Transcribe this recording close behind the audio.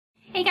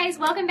Hey guys,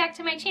 welcome back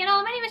to my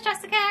channel. My name is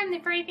Jessica. I'm the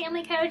furry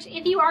family coach.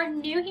 If you are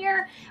new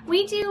here,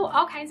 we do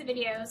all kinds of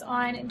videos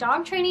on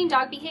dog training,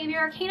 dog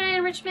behavior, canine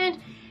enrichment,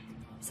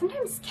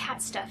 sometimes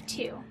cat stuff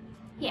too.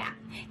 Yeah,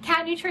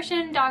 cat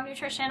nutrition, dog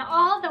nutrition,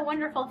 all the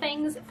wonderful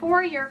things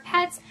for your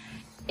pets.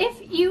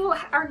 If you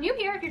are new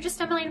here, if you're just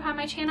stumbling upon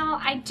my channel,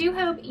 I do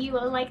hope you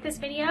like this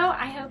video.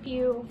 I hope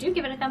you do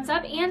give it a thumbs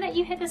up and that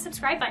you hit the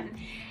subscribe button.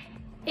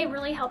 It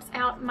really helps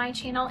out my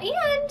channel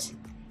and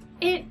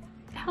it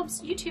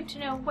helps YouTube to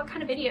know what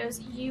kind of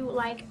videos you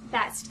like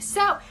best.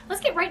 So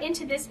let's get right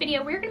into this video.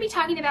 We're going to be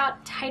talking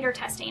about titer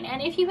testing.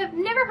 And if you have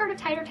never heard of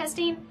titer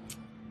testing,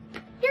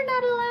 you're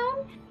not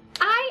alone.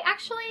 I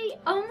actually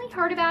only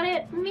heard about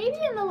it maybe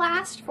in the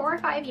last 4 or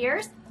 5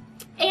 years.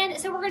 And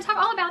so we're going to talk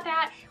all about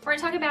that. We're going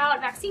to talk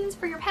about vaccines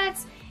for your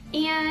pets.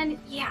 And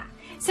yeah,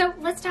 so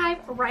let's dive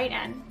right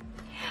in.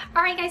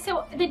 Alright guys,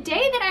 so the day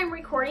that I'm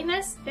recording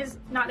this is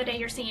not the day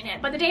you're seeing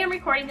it, but the day I'm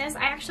recording this,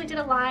 I actually did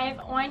a live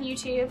on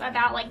YouTube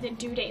about like the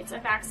due dates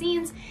of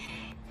vaccines,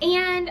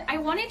 and I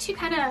wanted to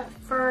kind of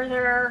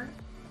further,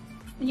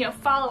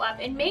 follow up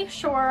and make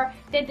sure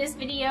that this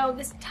video,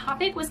 this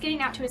topic was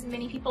getting out to as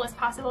many people as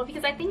possible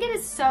because I think it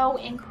is so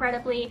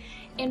incredibly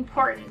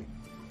important.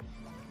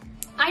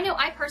 I know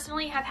I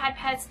personally have had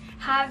pets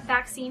have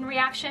vaccine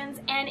reactions,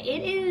 and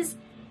it is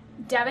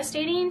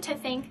devastating to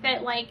think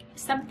that like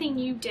something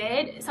you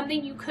did,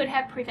 something you could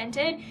have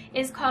prevented,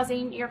 is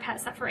causing your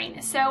pet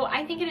suffering. So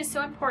I think it is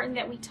so important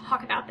that we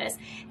talk about this.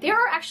 There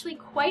are actually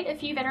quite a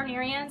few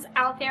veterinarians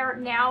out there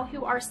now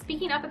who are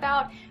speaking up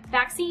about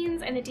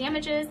vaccines and the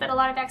damages that a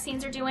lot of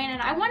vaccines are doing,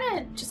 and I want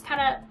to just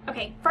kind of,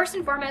 okay, first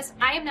and foremost,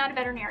 I am not a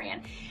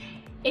veterinarian.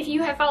 If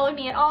you have followed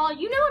me at all,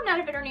 you know I'm not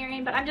a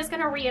veterinarian, but I'm just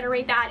going to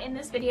reiterate that in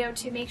this video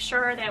to make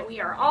sure that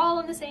we are all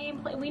in the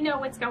same place. We know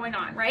what's going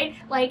on, right?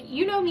 Like,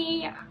 you know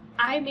me,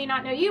 I may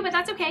not know you, but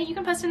that's okay. You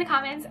can post in the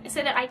comments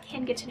so that I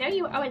can get to know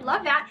you. I would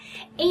love that.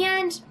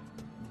 And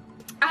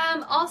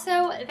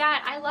also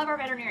that I love our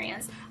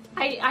veterinarians.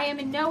 I am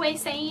in no way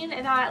saying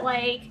that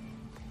like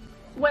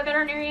what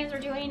veterinarians are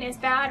doing is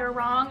bad or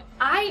wrong.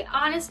 I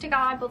honest to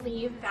God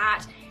believe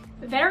that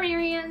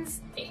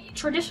veterinarians,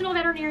 traditional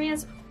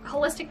veterinarians,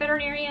 holistic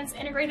veterinarians,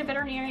 integrative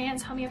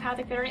veterinarians,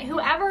 homeopathic veterinarians,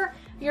 whoever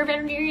your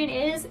veterinarian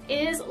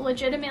is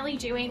legitimately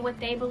doing what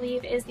they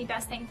believe is the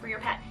best thing for your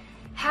pet.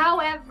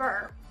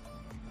 However,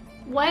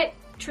 what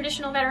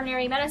traditional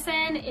veterinary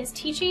medicine is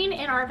teaching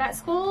in our vet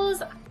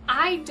schools,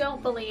 I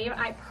don't believe,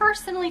 I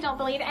personally don't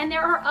believe, and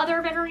there are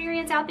other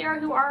veterinarians out there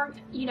who are,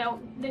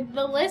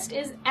 the list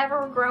is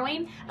ever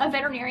growing of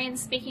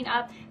veterinarians speaking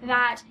up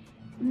that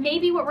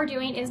maybe what we're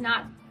doing is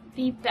not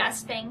the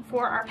best thing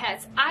for our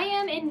pets. I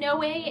am in no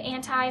way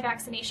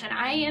anti-vaccination.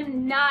 I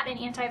am not an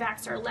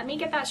anti-vaxxer. Let me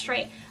get that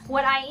straight.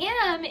 What I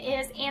am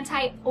is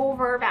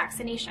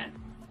anti-over-vaccination.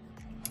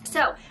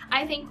 So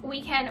I think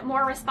we can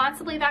more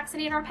responsibly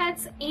vaccinate our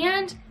pets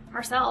and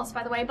ourselves,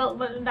 by the way, but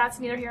that's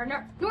neither here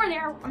nor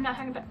there. I'm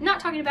not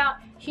talking about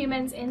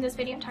humans in this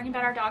video. I'm talking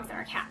about our dogs and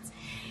our cats.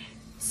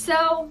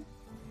 So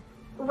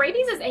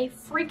rabies is a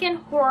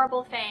freaking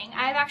horrible thing.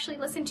 I've actually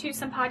listened to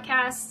some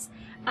podcasts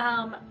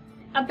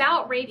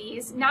about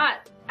rabies,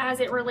 not as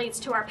it relates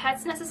to our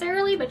pets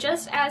necessarily, but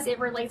just as it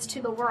relates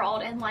to the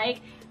world, and like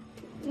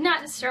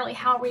not necessarily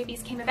how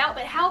rabies came about,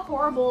 but how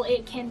horrible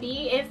it can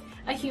be if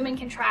a human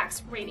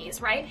contracts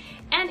rabies, right?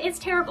 And it's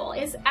terrible.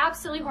 It's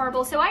absolutely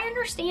horrible. So I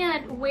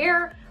understand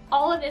where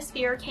all of this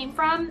fear came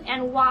from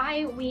and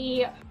why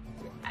we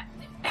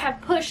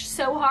have pushed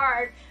so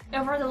hard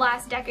over the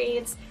last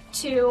decades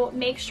to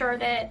make sure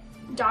that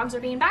dogs are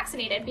being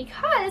vaccinated,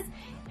 because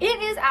it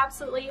is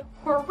absolutely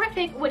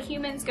horrific what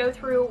humans go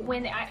through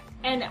when,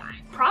 and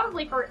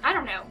probably for, I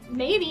don't know,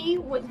 maybe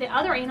with the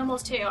other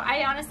animals too.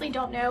 I honestly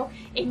don't know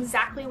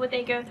exactly what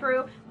they go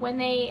through when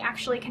they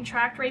actually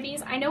contract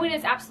rabies. I know it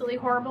is absolutely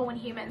horrible when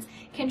humans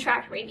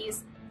contract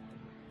rabies.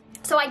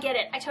 So I get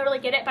it, I totally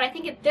get it, but I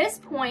think at this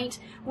point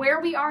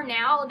where we are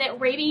now, that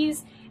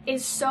rabies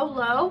is so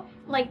low,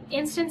 like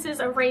instances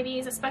of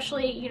rabies,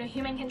 especially,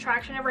 human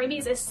contraction of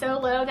rabies is so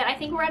low that I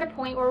think we're at a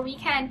point where we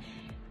can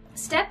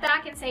step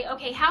back and say,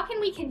 okay, how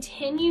can we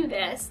continue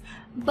this,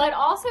 but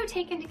also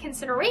take into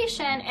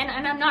consideration,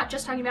 and I'm not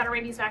just talking about a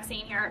rabies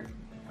vaccine here,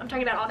 I'm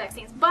talking about all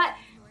vaccines, but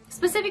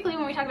specifically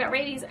when we talk about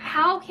rabies,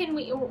 how can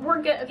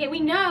we're good, okay, we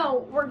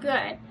know we're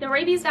good, the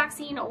rabies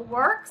vaccine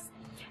works,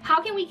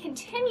 how can we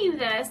continue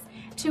this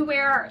to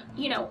where,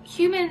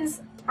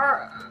 humans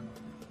are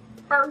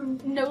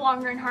no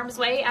longer in harm's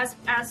way as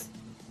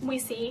we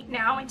see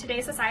now in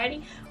today's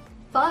society,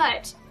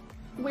 but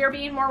we're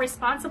being more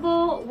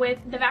responsible with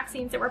the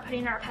vaccines that we're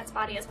putting in our pet's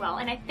body as well.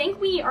 And I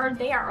think we are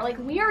there, like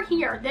we are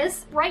here,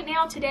 this right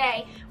now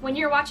today, when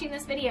you're watching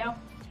this video,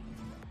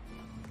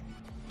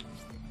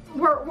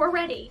 we're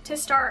ready to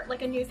start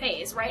like a new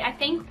phase, right? I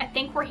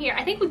think we're here.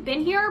 I think we've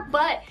been here,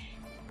 but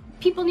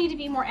people need to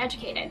be more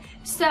educated.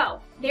 So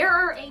there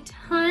are a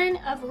ton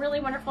of really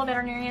wonderful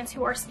veterinarians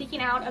who are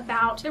speaking out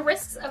about the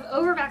risks of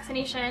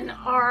over-vaccination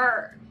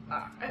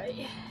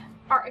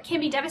can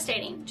be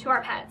devastating to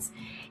our pets.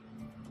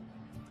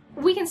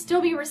 we can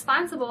still be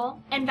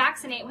responsible and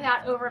vaccinate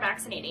without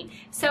over-vaccinating.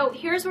 So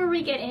here's where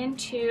we get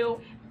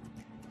into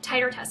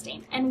titer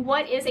testing and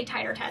what is a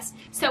titer test.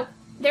 So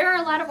there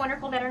are a lot of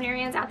wonderful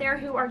veterinarians out there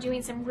who are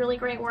doing some really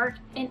great work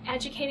in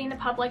educating the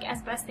public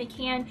as best they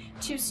can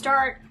to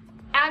start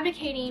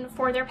advocating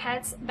for their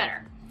pets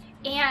better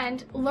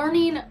and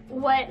learning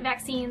what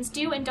vaccines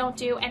do and don't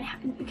do,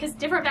 and because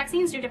different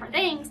vaccines do different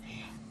things,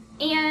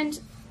 and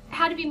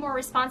how to be more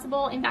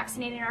responsible in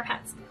vaccinating our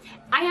pets.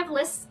 I have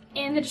lists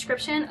in the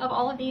description of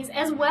all of these,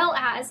 as well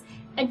as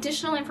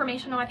additional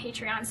information on my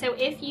Patreon. So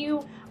if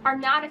you are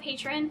not a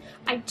patron,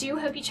 I do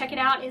hope you check it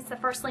out. It's the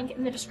first link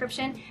in the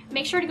description.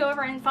 Make sure to go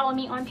over and follow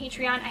me on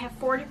Patreon. I have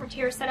 4 different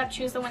tiers set up.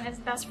 Choose the one that's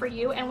best for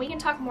you, and we can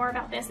talk more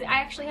about this. I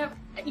actually have,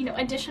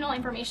 additional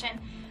information,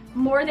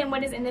 more than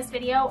what is in this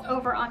video,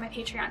 over on my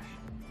Patreon.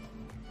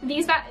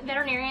 These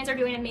veterinarians are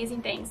doing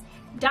amazing things.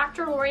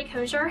 Dr. Lori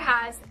Kosher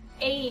has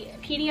a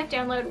PDF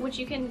download, which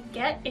you can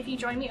get if you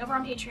join me over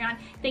on Patreon,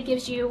 that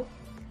gives you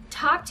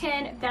top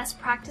 10 best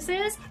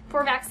practices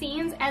for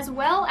vaccines, as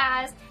well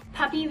as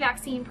puppy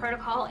vaccine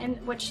protocol,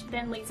 and which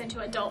then leads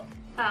into adult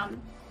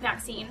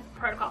vaccine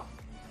protocol.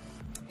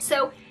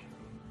 So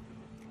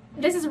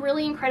this is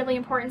really incredibly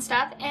important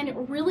stuff, and it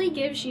really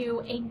gives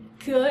you a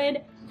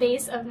good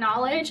base of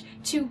knowledge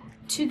to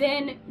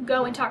then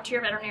go and talk to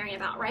your veterinarian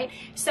about, right?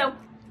 So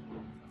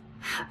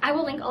I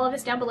will link all of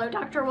this down below.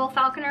 Dr. Will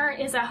Falconer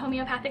is a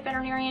homeopathic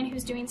veterinarian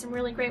who's doing some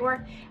really great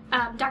work.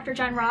 Dr.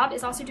 John Robb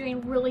is also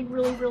doing really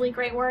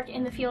great work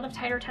in the field of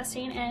titer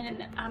testing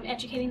and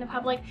educating the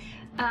public.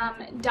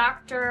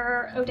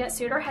 Dr. Odette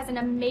Suter has an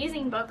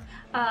amazing book.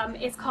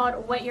 It's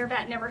called What Your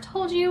Vet Never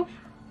Told You.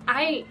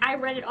 I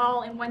read it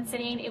all in one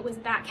sitting. It was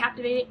that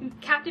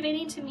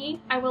captivating to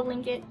me. I will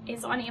link it.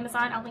 It's on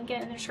Amazon. I'll link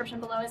it in the description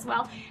below as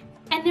well.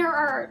 And there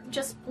are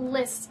just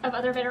lists of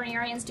other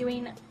veterinarians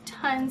doing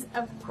tons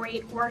of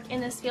great work in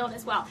this field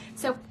as well.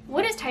 So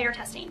what is titer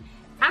testing?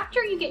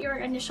 After you get your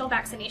initial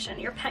vaccination,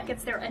 your pet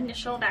gets their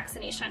initial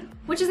vaccination,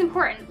 which is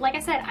important. Like I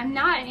said, I'm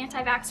not an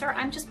anti-vaxxer.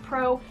 I'm just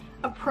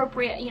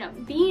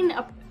pro-appropriate, being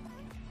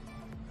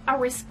a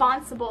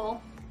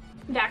responsible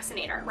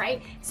vaccinator,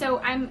 right? So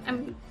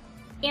I'm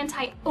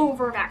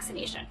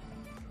anti-over-vaccination.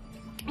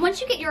 Once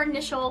you get your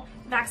initial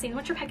vaccine,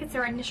 once your pet gets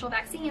their initial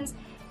vaccines,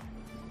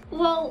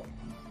 well,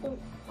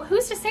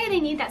 who's to say they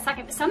need that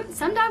second?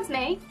 Some dogs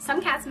may,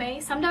 some cats may,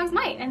 some dogs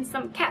might, and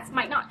some cats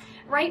might not,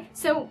 right?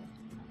 So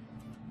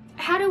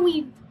how do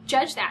we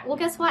judge that? Well,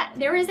 guess what?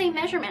 There is a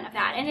measurement of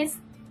that, and it's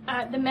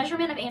the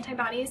measurement of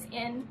antibodies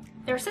in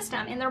their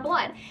system, in their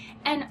blood.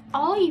 And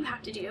all you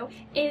have to do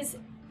is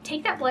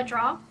take that blood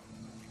draw,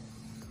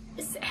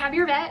 have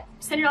your vet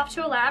send it off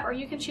to a lab, or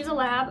you can choose a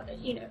lab,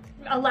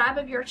 a lab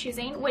of your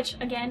choosing, which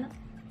again,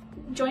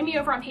 join me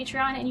over on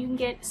Patreon and you can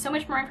get so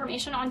much more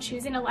information on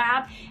choosing a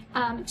lab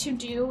to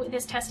do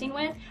this testing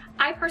with.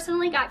 I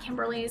personally got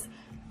Kimberly's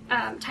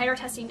titer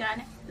testing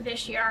done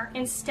this year.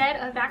 Instead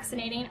of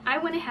vaccinating, I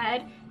went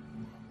ahead,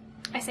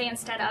 I say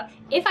instead of,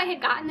 if I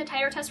had gotten the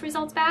titer test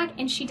results back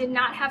and she did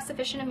not have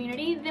sufficient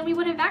immunity, then we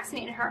would have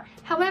vaccinated her.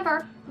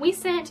 However, we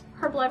sent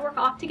her blood work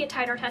off to get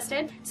titer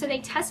tested, so they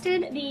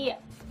tested the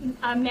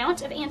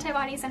amount of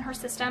antibodies in her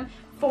system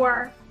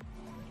for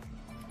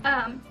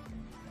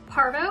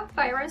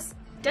parvovirus,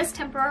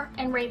 distemper,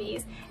 and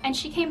rabies, and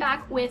she came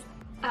back with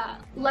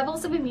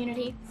levels of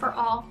immunity for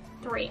all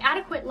 3,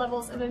 adequate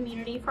levels of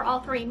immunity for all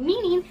 3,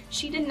 meaning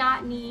she did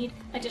not need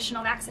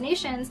additional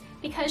vaccinations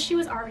because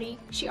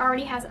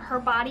her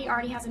body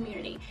already has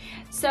immunity.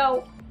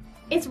 So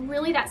it's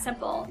really that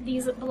simple.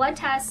 These blood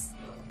tests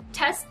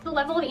test the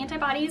level of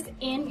antibodies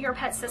in your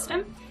pet's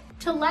system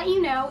to let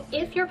you know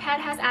if your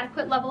pet has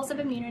adequate levels of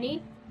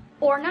immunity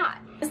or not.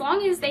 As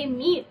long as they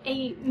meet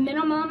a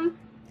minimum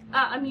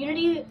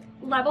immunity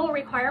level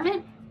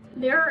requirement,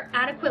 they're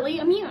adequately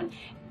immune.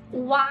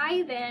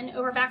 Why then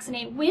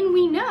over-vaccinate when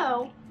we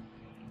know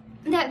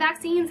that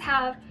vaccines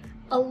have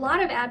a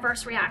lot of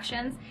adverse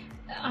reactions?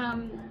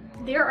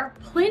 There are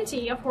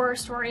plenty of horror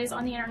stories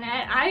on the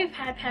internet. I've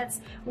had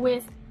pets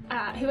with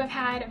who have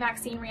had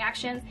vaccine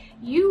reactions.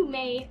 You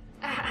may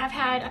have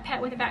had a pet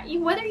with a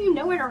vaccine, whether you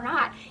know it or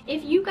not.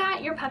 If you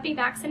got your puppy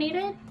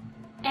vaccinated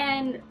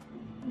and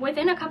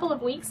within a couple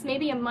of weeks,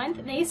 maybe a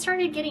month, they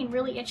started getting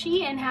really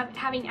itchy and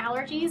having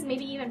allergies,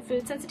 maybe even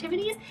food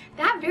sensitivities,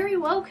 that very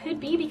well could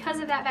be because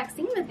of that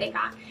vaccine that they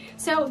got.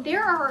 So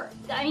there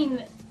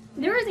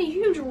is a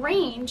huge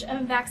range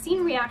of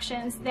vaccine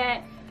reactions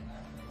that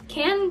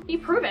can be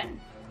proven.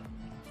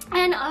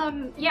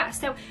 And yeah,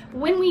 so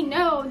when we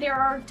know there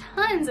are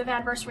tons of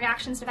adverse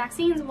reactions to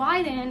vaccines,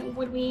 why then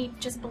would we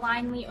just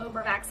blindly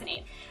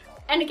over-vaccinate?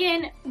 And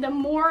again, the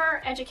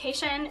more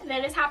education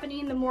that is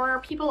happening, the more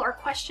people are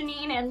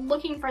questioning and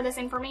looking for this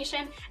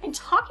information and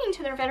talking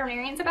to their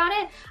veterinarians about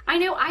it. I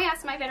know I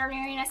asked my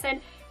veterinarian, I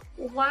said,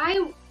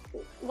 why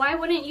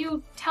wouldn't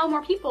you tell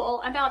more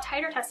people about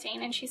titer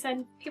testing? And she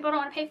said, people don't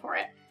want to pay for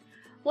it.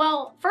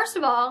 Well, first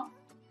of all,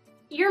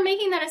 you're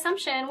making that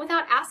assumption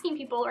without asking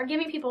people or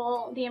giving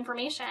people the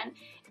information.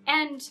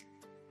 And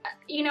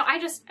you know, I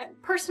just,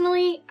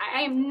 personally,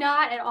 I am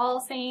not at all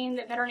saying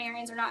that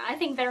veterinarians are not. I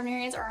think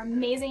veterinarians are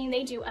amazing.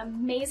 They do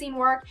amazing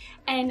work.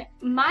 And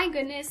my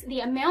goodness, the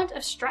amount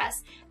of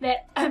stress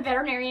that a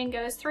veterinarian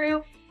goes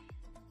through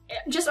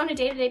just on a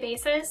day-to-day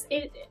basis,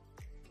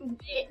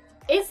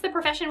 it's the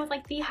profession with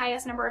like the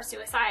highest number of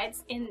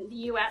suicides in the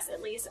US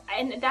at least.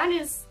 And that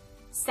is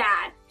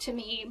sad to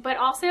me, but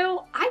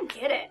also I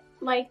get it.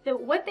 Like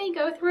what they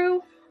go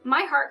through,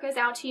 my heart goes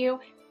out to you,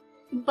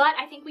 but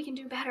I think we can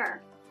do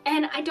better.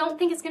 And I don't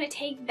think it's going to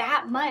take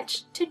that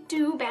much to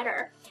do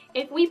better.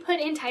 If we put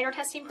in Titer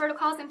testing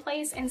protocols in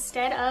place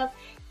instead of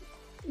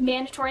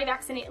mandatory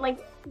vaccination,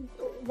 like,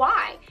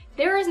 why?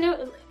 There is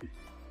no...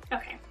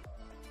 Okay.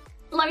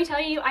 Let me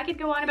tell you, I could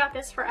go on about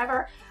this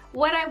forever.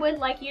 What I would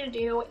like you to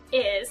do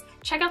is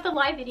check out the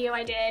live video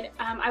I did.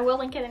 I will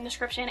link it in the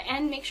description,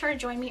 and make sure to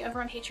join me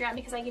over on Patreon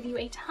because I give you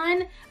a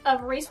ton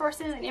of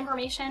resources and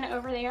information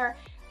over there.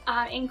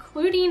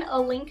 Including a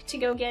link to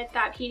go get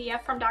that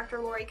PDF from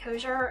Dr. Lori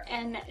Kosher,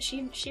 and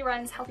she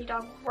runs Healthy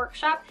Dog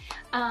Workshop.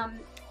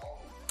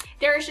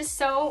 There is just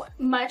so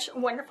much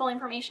wonderful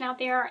information out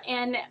there,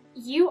 and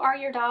you are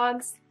your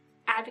dog's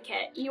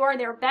advocate. You are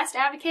their best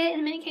advocate.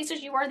 In many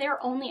cases, you are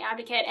their only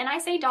advocate. And I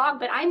say dog,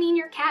 but I mean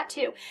your cat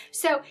too.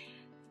 So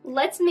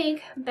let's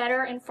make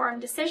better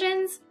informed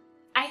decisions.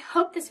 I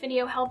hope this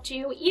video helped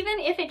you, even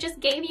if it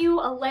just gave you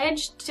a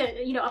ledge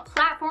to, you know, a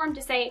platform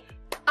to say,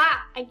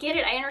 ah, I get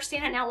it, I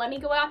understand it now, let me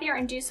go out there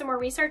and do some more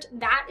research.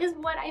 That is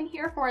what I'm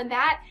here for.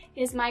 That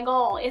is my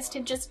goal, is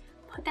to just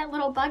put that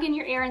little bug in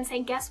your ear and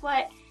say, guess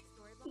what?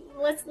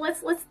 Let's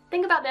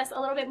think about this a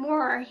little bit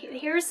more.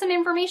 Here's some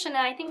information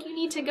that I think you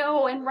need to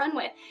go and run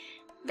with.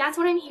 That's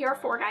what I'm here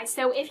for, guys.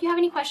 So if you have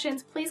any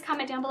questions, please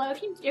comment down below.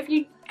 If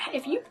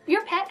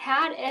your pet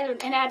had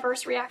an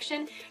adverse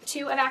reaction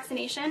to a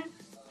vaccination,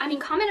 I mean,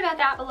 comment about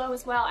that below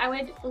as well. I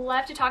would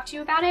love to talk to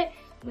you about it.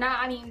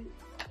 I mean,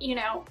 you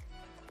know,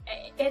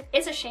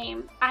 it's a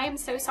shame. I am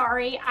so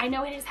sorry. I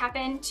know it has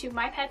happened to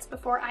my pets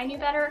before I knew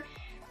better.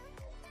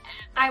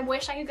 I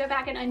wish I could go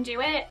back and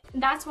undo it.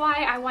 That's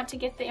why I want to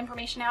get the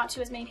information out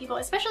to as many people,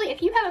 especially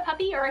if you have a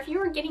puppy, or if you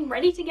are getting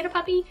ready to get a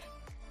puppy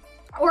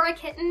or a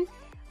kitten.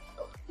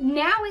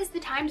 Now is the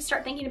time to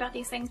start thinking about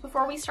these things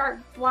before we start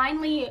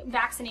blindly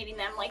vaccinating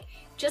them. Like,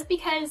 just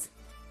because,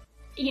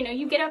 you know,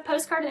 you get a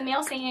postcard in the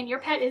mail saying your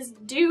pet is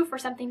due for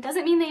something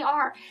doesn't mean they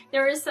are.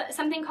 There is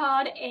something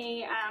called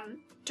a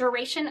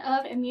duration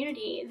of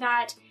immunity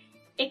that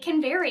it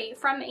can vary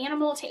from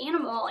animal to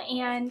animal,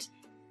 and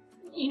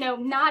you know,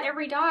 not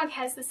every dog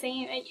has the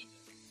same.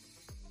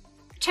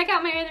 Check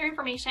out my other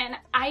information.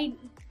 I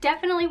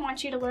definitely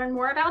want you to learn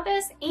more about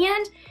this,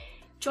 and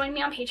join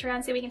me on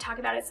Patreon so we can talk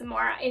about it some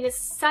more. It is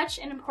such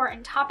an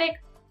important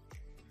topic,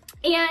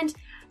 and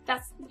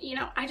that's, you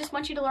know, I just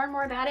want you to learn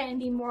more about it and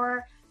be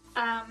more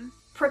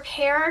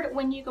prepared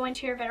when you go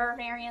into your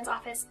veterinarian's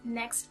office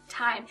next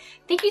time.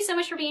 Thank you so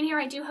much for being here.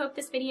 I do hope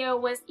this video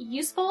was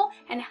useful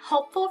and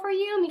helpful for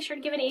you. Make sure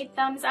to give it a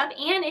thumbs up,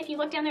 and if you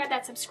look down there at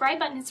that subscribe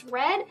button, it's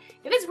red.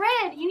 If it's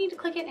red, you need to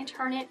click it and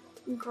turn it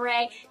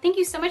gray. Thank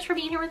you so much for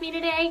being here with me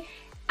today.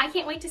 I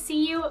can't wait to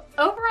see you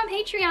over on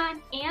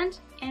Patreon and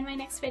in my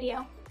next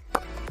video.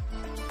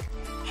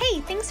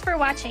 Hey, thanks for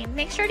watching.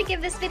 Make sure to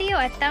give this video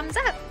a thumbs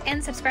up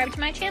and subscribe to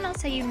my channel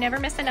so you never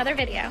miss another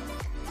video.